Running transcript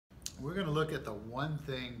We're going to look at the one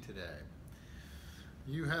thing today.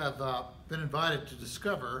 You have been invited to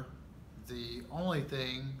discover the only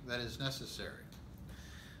thing that is necessary.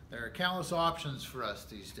 There are countless options for us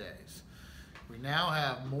these days. We now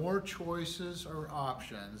have more choices or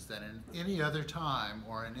options than in any other time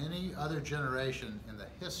or in any other generation in the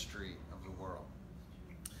history of the world.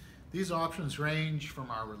 These options range from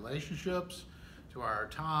our relationships to our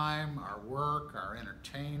time, our work, our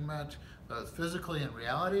entertainment, both physically in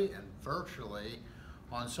reality and virtually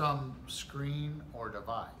on some screen or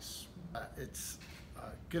device. It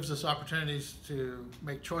gives us opportunities to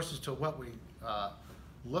make choices to what we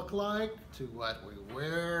look like, to what we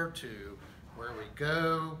wear, to where we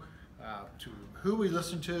go, to who we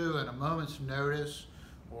listen to in a moment's notice,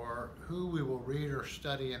 or who we will read or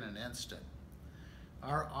study in an instant.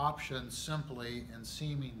 Our options simply and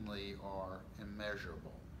seemingly are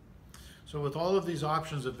immeasurable. So with all of these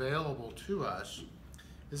options available to us,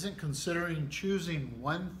 isn't considering choosing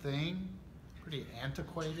one thing pretty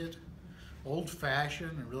antiquated,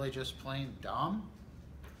 old-fashioned, and really just plain dumb?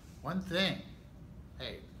 One thing.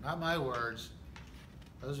 Hey, not my words.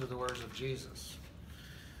 Those are the words of Jesus.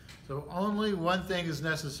 So only one thing is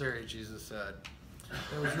necessary, Jesus said.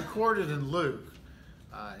 It was recorded in Luke.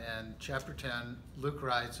 In chapter 10, Luke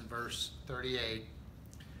writes in verse 38,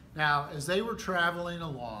 "Now, as they were traveling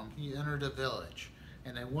along, he entered a village,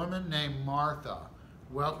 and a woman named Martha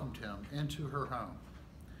welcomed him into her home.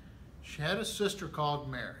 She had a sister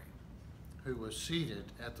called Mary, who was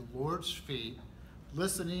seated at the Lord's feet,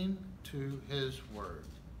 listening to his word.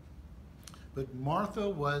 But Martha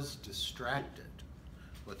was distracted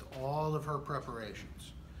with all of her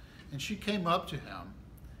preparations. And she came up to him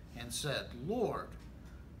and said, 'Lord,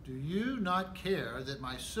 do you not care that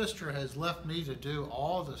my sister has left me to do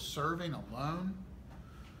all the serving alone?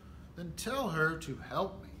 Then tell her to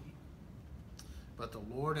help me.' But the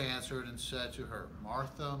Lord answered and said to her,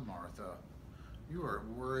 'Martha, Martha, you are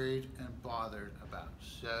worried and bothered about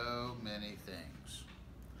so many things.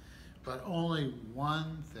 But only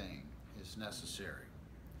one thing is necessary.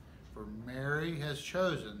 For Mary has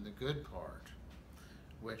chosen the good part,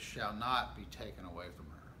 which shall not be taken away from her.'"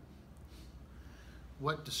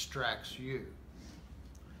 What distracts you?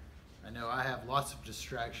 I know I have lots of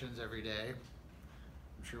distractions every day.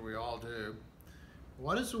 I'm sure we all do.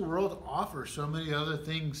 Why does the world offer so many other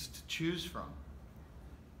things to choose from?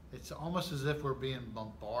 It's almost as if we're being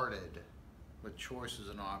bombarded with choices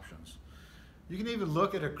and options. You can even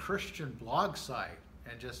look at a Christian blog site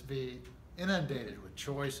and just be inundated with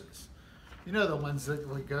choices. You know, the ones that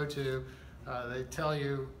we go to, they tell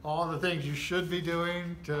you all the things you should be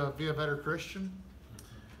doing to be a better Christian.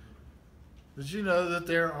 Did you know that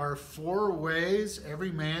there are 4 ways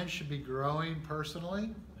every man should be growing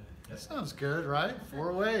personally? That sounds good, right?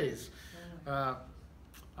 4 ways. I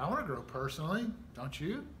want to grow personally, don't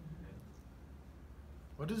you?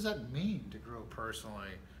 What does that mean to grow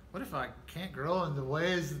personally? What if I can't grow in the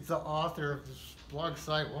ways that the author of this blog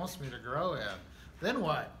site wants me to grow in? Then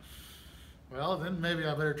what? Well, then maybe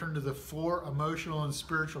I better turn to the 4 emotional and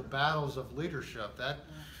spiritual battles of leadership.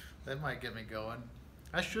 That might get me going.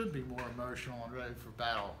 I should be more emotional and ready for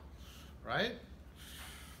battle, right?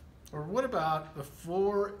 Or what about the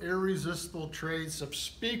 4 irresistible traits of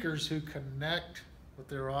speakers who connect with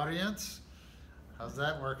their audience? How's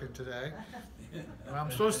that working today? Well,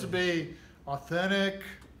 I'm supposed to be authentic,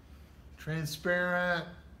 transparent,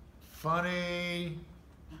 funny.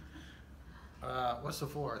 What's the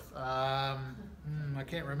 4th? I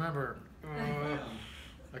can't remember.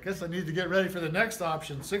 I guess I need to get ready for the next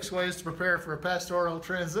option. 6 ways to prepare for a pastoral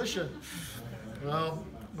transition. Well,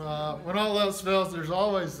 when all else fails, there's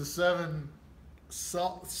always the 7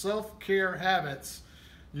 self-care habits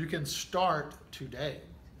you can start today.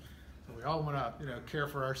 So we all want to, care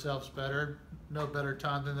for ourselves better. No better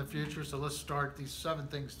time than the future. So let's start these 7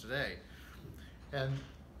 things today. And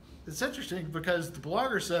it's interesting because the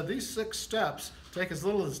blogger said these 6 steps take as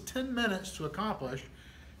little as 10 minutes to accomplish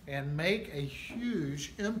and make a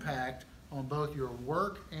huge impact on both your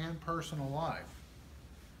work and personal life.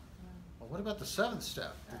 Well, what about the 7th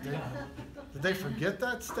step? Did they forget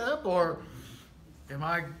that step, or am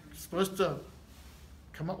I supposed to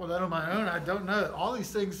come up with that on my own? I don't know. All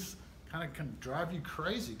these things kind of can drive you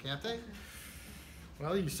crazy, can't they?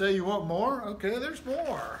 Well, you say you want more? Okay, there's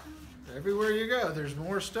more. Everywhere you go, there's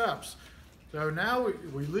more steps. So now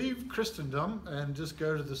we leave Christendom and just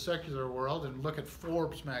go to the secular world and look at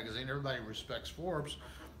Forbes magazine. Everybody respects Forbes.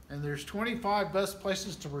 And there's 25 best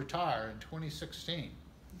places to retire in 2016.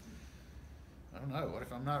 I don't know. What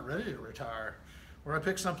if I'm not ready to retire? Or I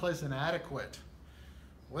pick someplace inadequate?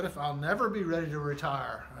 What if I'll never be ready to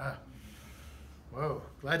retire? Whoa,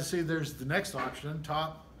 glad to see there's the next option,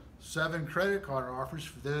 top 7 credit card offers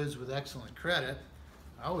for those with excellent credit.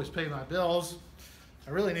 I always pay my bills. I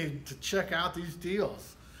really need to check out these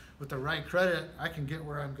deals. With the right credit, I can get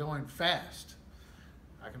where I'm going fast.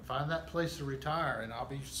 I can find that place to retire and I'll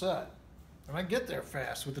be set. And I can get there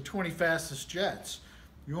fast with the 20 fastest jets.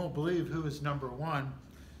 You won't believe who is number 1,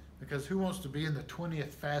 because who wants to be in the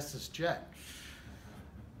 20th fastest jet?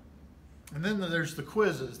 And then there's the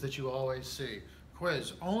quizzes that you always see.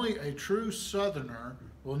 Quiz, only a true Southerner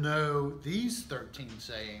will know these 13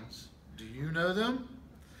 sayings. Do you know them?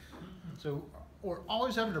 So we're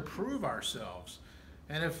always having to prove ourselves.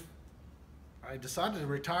 And if I decided to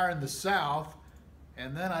retire in the South,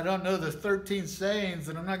 and then I don't know the 13 sayings,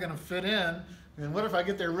 and I'm not going to fit in, and what if I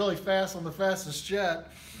get there really fast on the fastest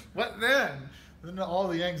jet? What then? Then all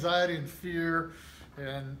the anxiety and fear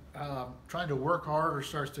and trying to work harder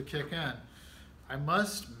starts to kick in. I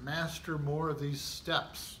must master more of these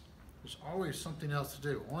steps. There's always something else to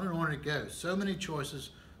do. On and on it goes. So many choices,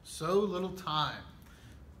 so little time.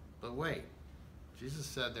 But wait, Jesus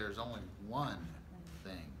said there's only one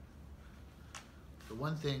thing. The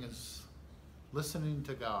one thing is listening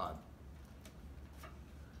to God.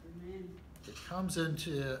 Amen. It comes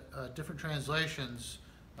into different translations,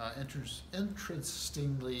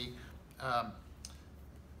 interestingly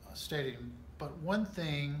stating, but one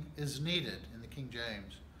thing is needed in the King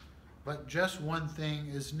James. But just one thing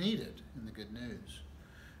is needed in the Good News.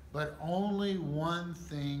 But only one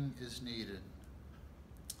thing is needed.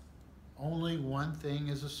 Only one thing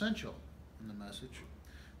is essential in the Message.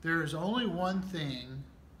 There is only one thing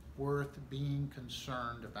worth being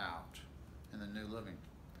concerned about in the New Living.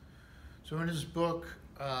 So in his book,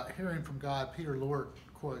 Hearing from God, Peter Lord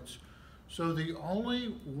quotes, only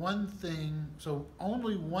one thing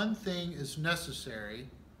is necessary,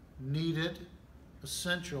 needed,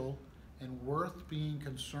 essential, and worth being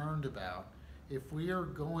concerned about if we are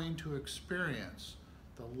going to experience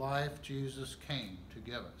the life Jesus came to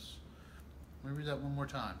give us. Let me read that one more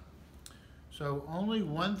time. So only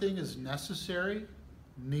one thing is necessary,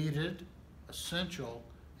 needed, essential,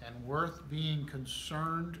 and worth being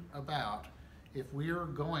concerned about if we are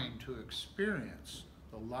going to experience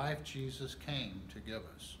the life Jesus came to give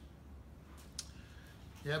us.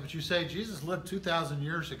 Yeah, but you say Jesus lived 2,000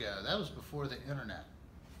 years ago. That was before the internet.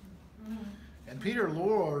 Mm-hmm. And Peter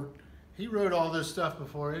Lord, he wrote all this stuff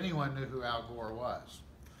before anyone knew who Al Gore was.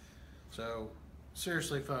 So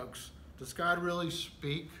seriously, folks, does God really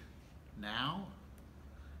speak now?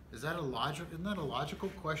 Isn't that a logical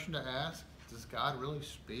question to ask? Does God really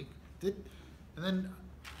speak? And then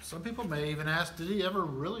some people may even ask, did he ever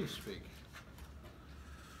really speak?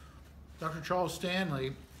 Dr. Charles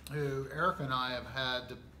Stanley, who Eric and I have had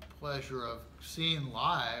the pleasure of seeing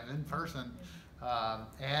live in person,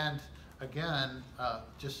 and again,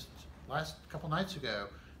 just last couple nights ago,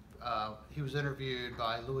 he was interviewed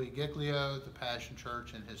by Louis Giglio, the Passion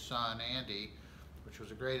Church, and his son Andy, which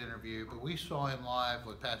was a great interview. But we saw him live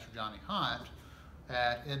with Pastor Johnny Hunt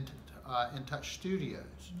at In Touch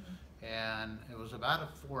Studios, and it was about a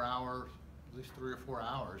 4-hour, at least 3 or 4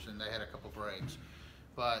 hours, and they had a couple breaks.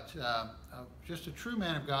 But just a true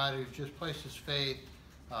man of God who just placed his faith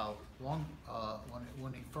when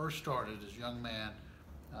he first started as a young man,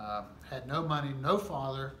 had no money, no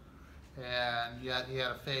father, and yet he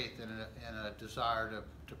had a faith and a desire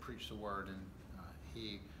to preach the word, and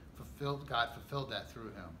God fulfilled that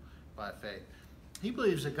through him by faith. He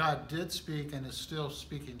believes that God did speak and is still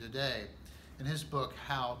speaking today in his book,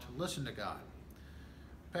 How to Listen to God.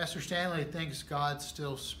 Pastor Stanley thinks God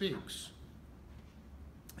still speaks.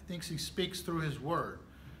 He thinks he speaks through his word.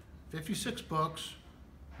 56 books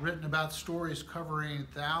written about stories covering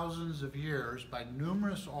thousands of years by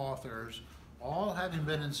numerous authors, all having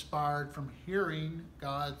been inspired from hearing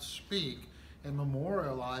God speak and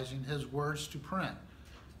memorializing his words to print.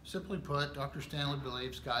 Simply put, Dr. Stanley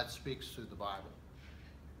believes God speaks through the Bible.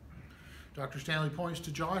 Dr. Stanley points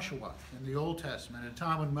to Joshua in the Old Testament, at a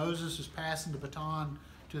time when Moses is passing the baton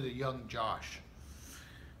to the young Josh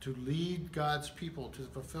to lead God's people to the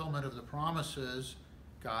fulfillment of the promises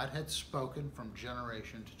God had spoken from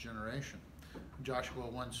generation to generation. Joshua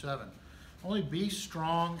 1:7. Only be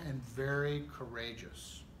strong and very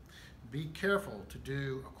courageous. Be careful to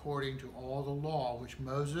do according to all the law which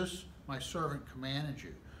Moses, my servant, commanded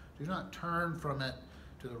you. Do not turn from it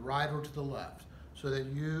to the right or to the left, so that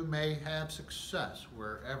you may have success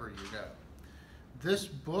wherever you go. This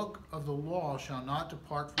book of the law shall not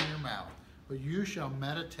depart from your mouth, but you shall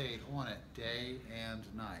meditate on it day and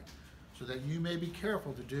night, so that you may be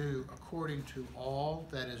careful to do according to all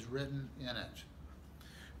that is written in it.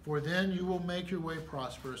 For then you will make your way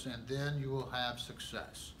prosperous, and then you will have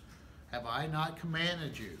success. Have I not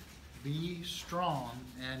commanded you? Be strong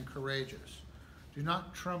and courageous. Do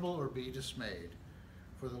not tremble or be dismayed,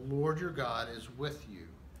 for the Lord your God is with you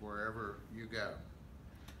wherever you go.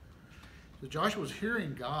 So Joshua was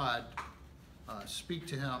hearing God speak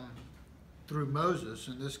to him through Moses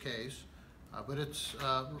in this case, but it's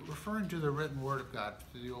referring to the written word of God,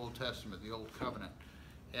 to the Old Testament, the Old Covenant.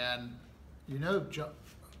 And you know,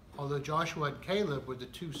 although Joshua and Caleb were the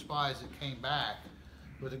two spies that came back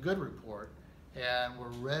with a good report and were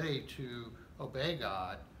ready to obey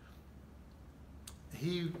God,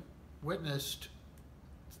 he witnessed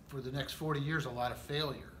for the next 40 years a lot of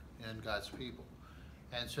failure in God's people.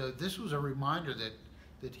 And so this was a reminder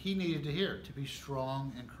that he needed to hear, to be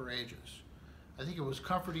strong and courageous. I think it was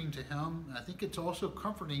comforting to him, and I think it's also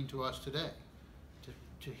comforting to us today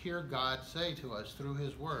to hear God say to us through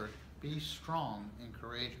his word, be strong and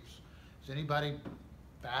courageous. Is anybody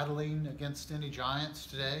battling against any giants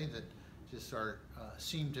today that just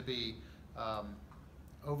seem to be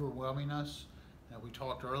overwhelming us? We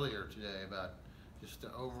talked earlier today about just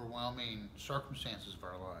the overwhelming circumstances of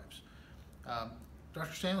our lives.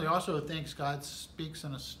 Dr. Stanley also thinks God speaks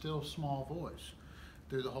in a still small voice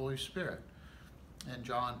through the Holy Spirit in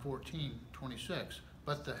John 14:26.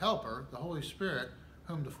 But the Helper, the Holy Spirit,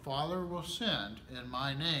 whom the Father will send in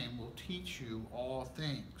my name, will teach you all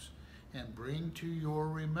things and bring to your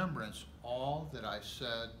remembrance all that I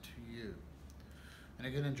said to you. And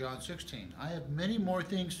again in John 16, I have many more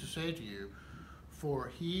things to say to you, for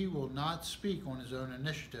he will not speak on his own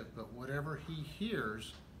initiative, but whatever he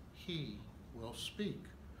hears, he will speak.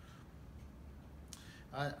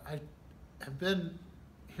 I have been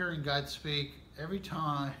hearing God speak every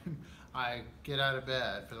time I get out of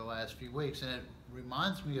bed for the last few weeks, and it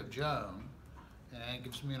reminds me of Joan, and it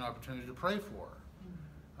gives me an opportunity to pray for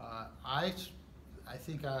her. I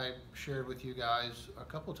think I shared with you guys a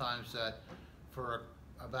couple times that for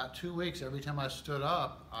about 2 weeks, every time I stood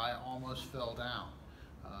up, I almost fell down.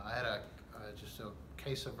 I had just a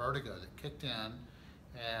case of vertigo that kicked in,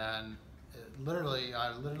 and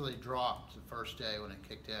I literally dropped the first day when it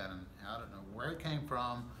kicked in, and I don't know where it came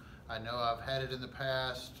from. I know I've had it in the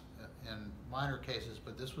past in minor cases,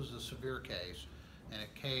 but this was a severe case, and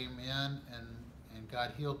it came in, and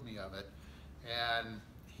God healed me of it. And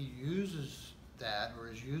he uses that, or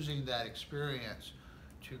is using that experience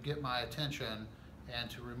to get my attention and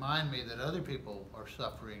to remind me that other people are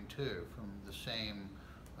suffering too from the same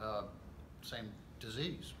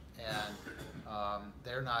disease, and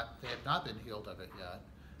they have not been healed of it yet.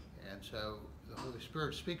 And so the Holy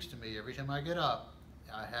Spirit speaks to me every time I get up.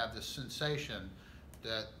 I have this sensation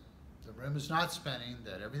that the room is not spinning,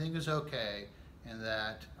 that everything is okay, and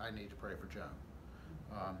that I need to pray for Joan.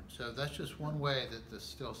 So that's just one way that the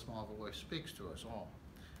still small voice speaks to us all.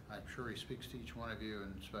 I'm sure he speaks to each one of you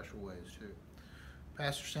in special ways too.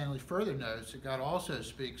 Pastor Stanley further notes that God also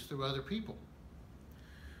speaks through other people.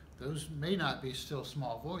 Those may not be still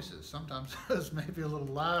small voices. Sometimes those may be a little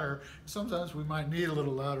louder. Sometimes we might need a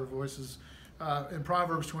little louder voices. In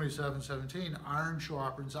Proverbs 27:17, iron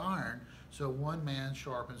sharpens iron, so one man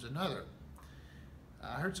sharpens another.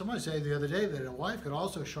 I heard somebody say the other day that a wife could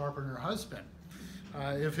also sharpen her husband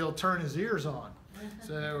if he'll turn his ears on.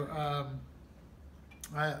 So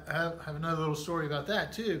I have another little story about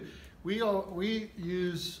that too. We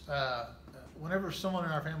use, whenever someone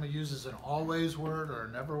in our family uses an always word or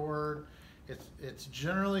a never word, it's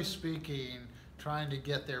generally speaking trying to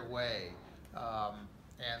get their way.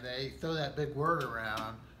 And they throw that big word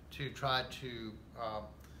around to try to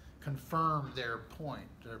confirm their point,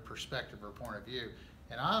 their perspective or point of view.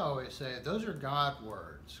 And I always say those are God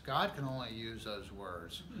words. God can only use those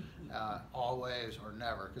words, always or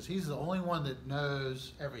never, because he's the only one that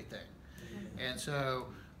knows everything. And so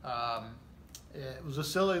it was a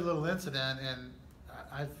silly little incident, and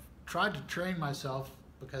I've tried to train myself,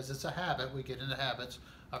 because it's a habit, we get into habits,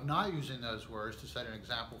 of not using those words to set an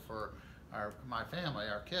example for my family,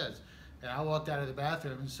 our kids. And I walked out of the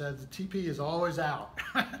bathroom and said, the TP is always out.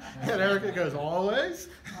 And Erica goes, always?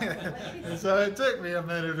 And so it took me a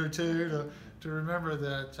minute or two to remember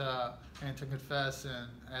that, and to confess and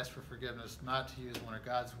ask for forgiveness, not to use one of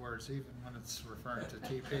God's words, even when it's referring to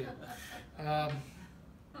TP.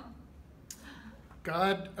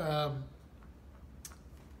 God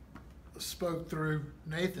spoke through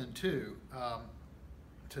Nathan too,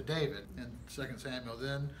 to David in 2 Samuel.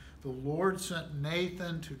 Then the Lord sent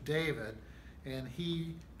Nathan to David, and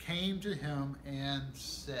he came to him and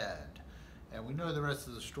said, and we know the rest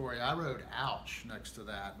of the story. I wrote ouch next to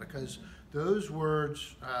that, because those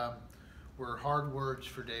words were hard words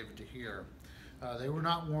for David to hear. They were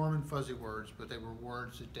not warm and fuzzy words, but they were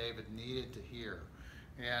words that David needed to hear.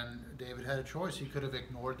 And David had a choice. He could have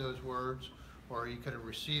ignored those words, or he could have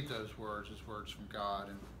received those words as words from God,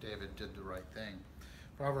 and David did the right thing.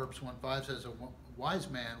 Proverbs 1:5 says, a wise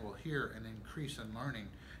man will hear and increase in learning,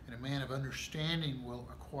 and a man of understanding will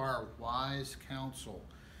acquire wise counsel.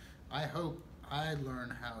 I hope I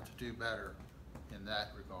learn how to do better in that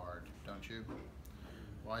regard, don't you?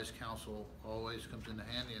 Wise counsel always comes into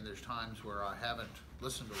handy, and there's times where I haven't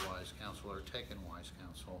listened to wise counsel or taken wise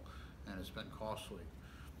counsel, and it's been costly.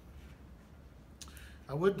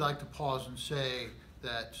 I would like to pause and say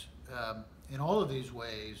that in all of these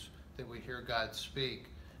ways that we hear God speak,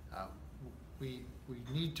 we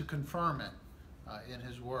need to confirm it in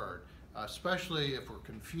His Word, especially if we're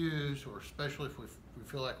confused, or especially if we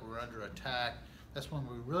feel like we're under attack. That's when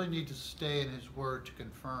we really need to stay in His Word to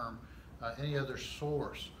confirm any other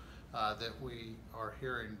source that we are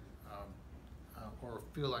hearing or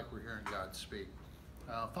feel like we're hearing God speak.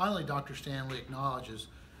 Finally, Dr. Stanley acknowledges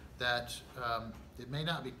that it may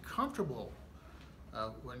not be comfortable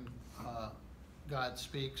when God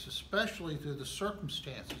speaks, especially through the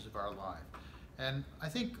circumstances of our life. And I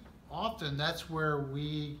think often that's where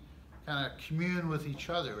we kind of commune with each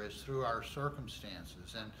other, is through our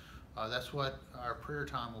circumstances. And that's what our prayer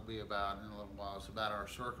time will be about in a little while. It's about our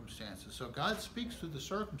circumstances. So God speaks through the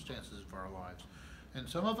circumstances of our lives, and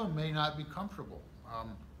some of them may not be comfortable.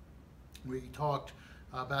 We talked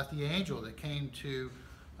about the angel that came to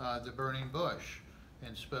the burning bush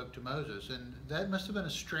and spoke to Moses, and that must have been a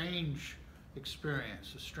strange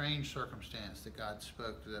experience, a strange circumstance that God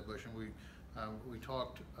spoke to that bush. And we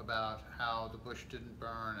talked about how the bush didn't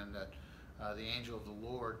burn, and that the angel of the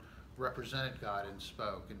Lord represented God and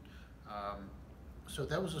spoke. And so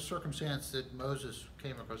that was a circumstance that Moses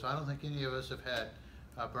came across. I don't think any of us have had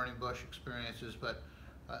burning bush experiences, but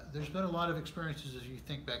there's been a lot of experiences as you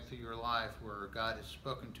think back through your life where God has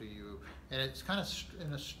spoken to you, and it's kind of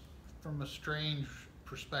from a strange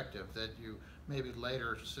perspective that you maybe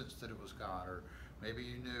later sensed that it was God, or maybe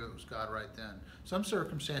you knew it was God right then. Some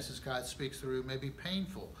circumstances God speaks through may be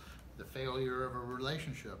painful. The failure of a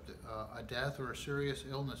relationship, a death or a serious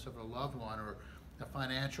illness of a loved one, or a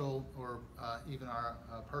financial or even our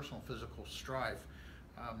personal physical strife.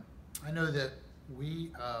 I know that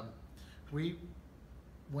we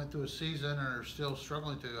went through a season, and are still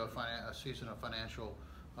struggling through a season of financial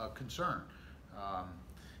concern.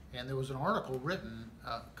 And there was an article written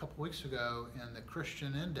a couple weeks ago in the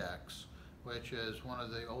Christian Index, which is one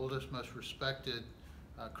of the oldest, most respected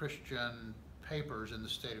Christian papers in the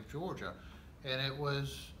state of Georgia. And it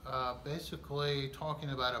was basically talking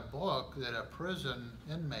about a book that a prison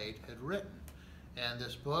inmate had written. And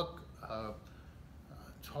this book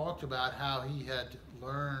talked about how he had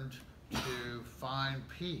learned to find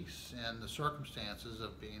peace in the circumstances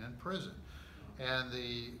of being in prison. And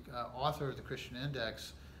the author of the Christian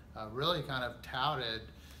Index really kind of touted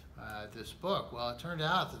this book. Well, it turned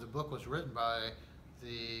out that the book was written by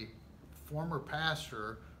the former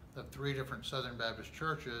pastor of 3 different Southern Baptist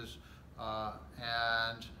churches,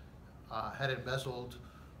 and had embezzled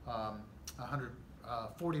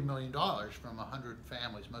 $40 million from 100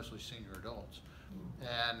 families, mostly senior adults.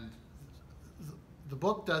 And the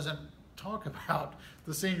book doesn't talk about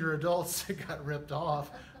the senior adults that got ripped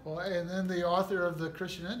off. Well, and then the author of the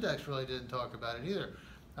Christian Index really didn't talk about it either.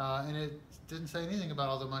 And it didn't say anything about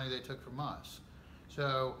all the money they took from us.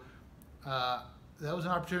 So that was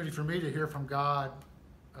an opportunity for me to hear from God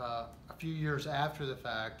a few years after the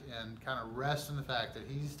fact, and kind of rest in the fact that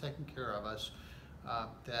He's taking care of us,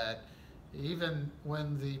 that even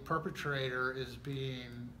when the perpetrator is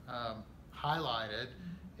being highlighted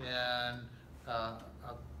in a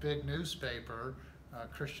big newspaper, a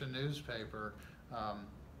Christian newspaper,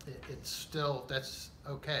 it's still, that's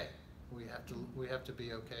okay. We have to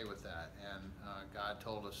be okay with that, and God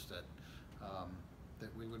told us that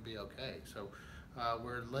that we would be okay. So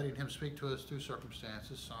we're letting Him speak to us through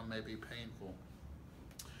circumstances. Some may be painful.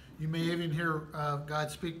 You may even hear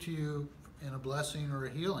God speak to you in a blessing or a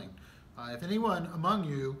healing. If anyone among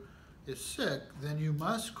you is sick, then you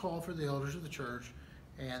must call for the elders of the church,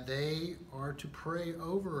 and they are to pray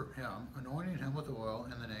over him, anointing him with oil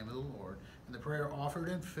in the name of the Lord. And the prayer offered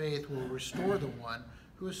in faith will restore the one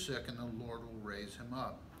who is sick, and the Lord will raise him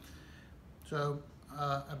up. So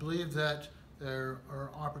I believe that there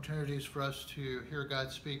are opportunities for us to hear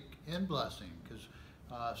God speak in blessing, because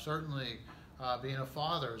certainly being a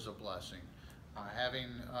father is a blessing. Having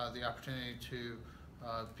the opportunity to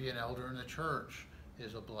be an elder in the church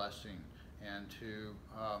is a blessing, and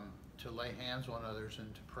to lay hands on others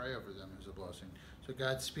and to pray over them is a blessing. So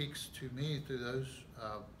God speaks to me through those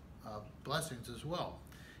blessings as well.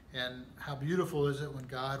 And how beautiful is it when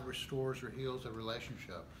God restores or heals a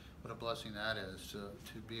relationship? What a blessing that is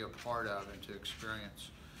to be a part of and to experience.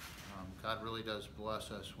 God really does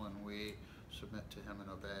bless us when we submit to Him and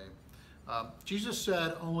obey. Jesus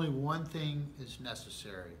said only one thing is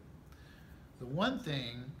necessary. The one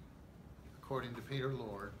thing, according to Peter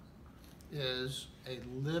Lord, is a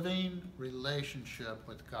living relationship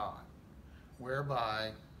with God,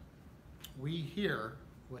 whereby we hear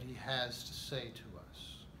what He has to say to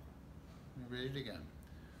us. Let me read it again.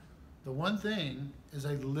 The one thing is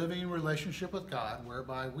a living relationship with God,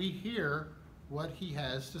 whereby we hear what He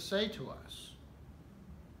has to say to us.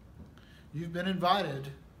 You've been invited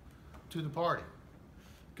to the party.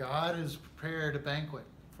 God has prepared a banquet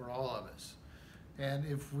for all of us. And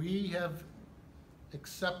if we have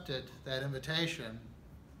accepted that invitation,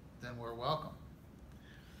 then we're welcome.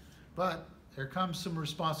 But there comes some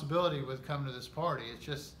responsibility with coming to this party. It's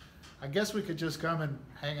just, I guess we could just come and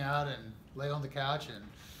hang out and lay on the couch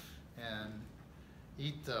and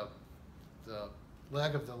eat the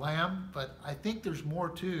leg of the lamb, but I think there's more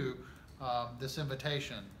to this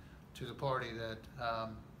invitation to the party that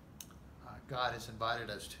God has invited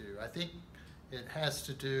us to. I think it has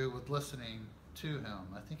to do with listening to Him.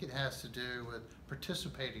 I think it has to do with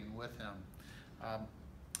participating with Him.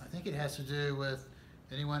 I think it has to do with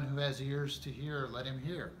anyone who has ears to hear, let him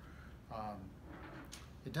hear.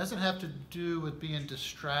 It doesn't have to do with being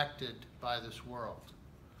distracted by this world.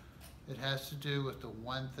 It has to do with the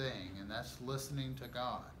one thing, and that's listening to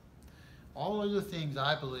God. All other things,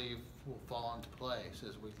 I believe, will fall into place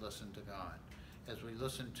as we listen to God, as we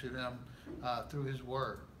listen to Him through His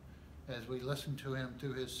Word, as we listen to Him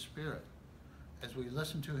through His Spirit, as we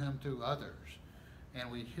listen to Him through others,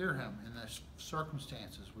 and we hear Him in the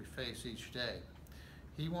circumstances we face each day.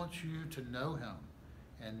 He wants you to know Him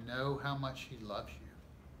and know how much He loves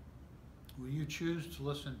you. Will you choose to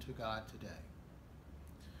listen to God today?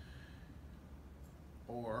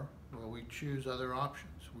 Or will we choose other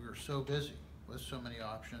options? We are so busy with so many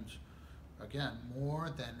options, again, more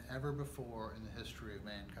than ever before in the history of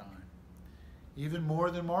mankind. Even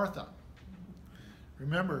more than Martha.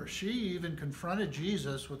 Remember, she even confronted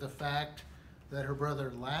Jesus with the fact that her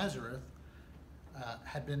brother Lazarus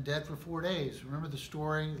had been dead for 4 days. Remember the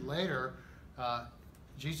story later,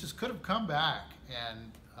 Jesus could have come back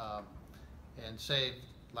and saved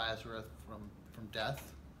Lazarus from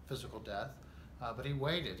death, physical death, but He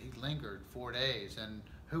waited. He lingered 4 days. And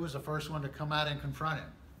who was the first one to come out and confront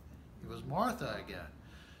Him? It was Martha again.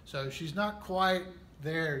 So she's not quite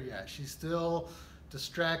there yet. She's still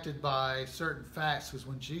distracted by certain facts, because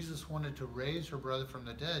when Jesus wanted to raise her brother from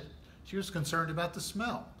the dead, she was concerned about the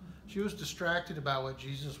smell. She was distracted about what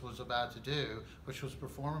Jesus was about to do, which was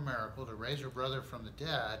perform a miracle to raise her brother from the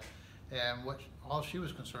dead, and all she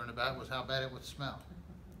was concerned about was how bad it would smell.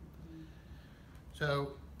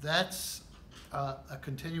 So that's a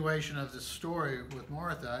continuation of this story with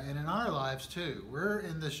Martha, and in our lives too. We're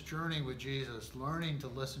in this journey with Jesus, learning to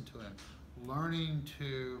listen to Him, learning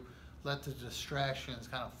to let the distractions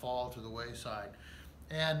kind of fall to the wayside.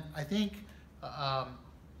 And I think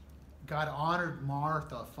God honored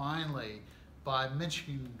Martha finally by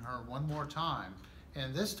mentioning her one more time.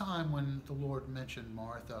 And this time when the Lord mentioned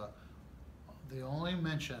Martha, the only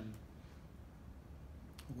mention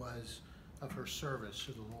was of her service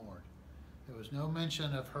to the Lord. There was no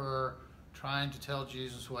mention of her trying to tell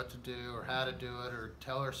Jesus what to do or how to do it, or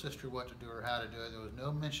tell her sister what to do or how to do it. There was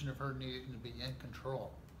no mention of her needing to be in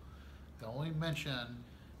control. The only mention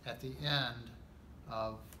at the end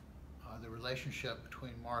of the relationship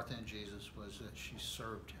between Martha and Jesus was that she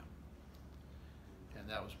served Him. And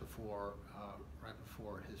that was right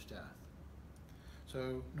before His death.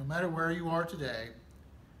 So no matter where you are today,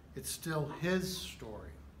 it's still His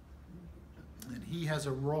story. And He has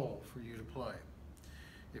a role for you to play.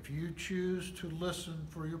 If you choose to listen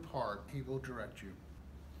for your part, He will direct you.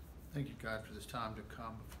 Thank you, God, for this time to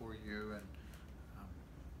come before you and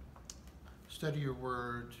study your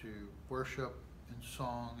word, to worship in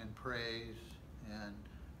song and praise, and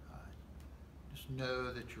just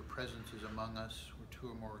know that your presence is among us. Where two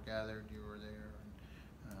or more are gathered, you are there.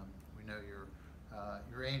 And we know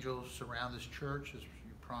your angels surround this church, as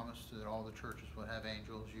you promised that all the churches would have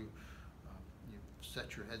angels. You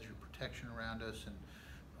set your hedge of protection around us, and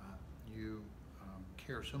you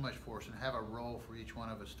care so much for us and have a role for each one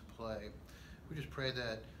of us to play. We just pray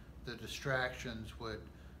that the distractions would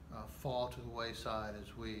fall to the wayside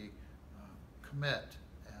as we commit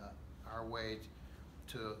our way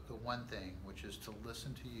to the one thing, which is to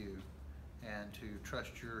listen to you and to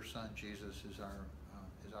trust your Son Jesus as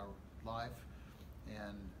our life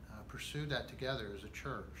and pursue that together as a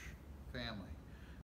church family.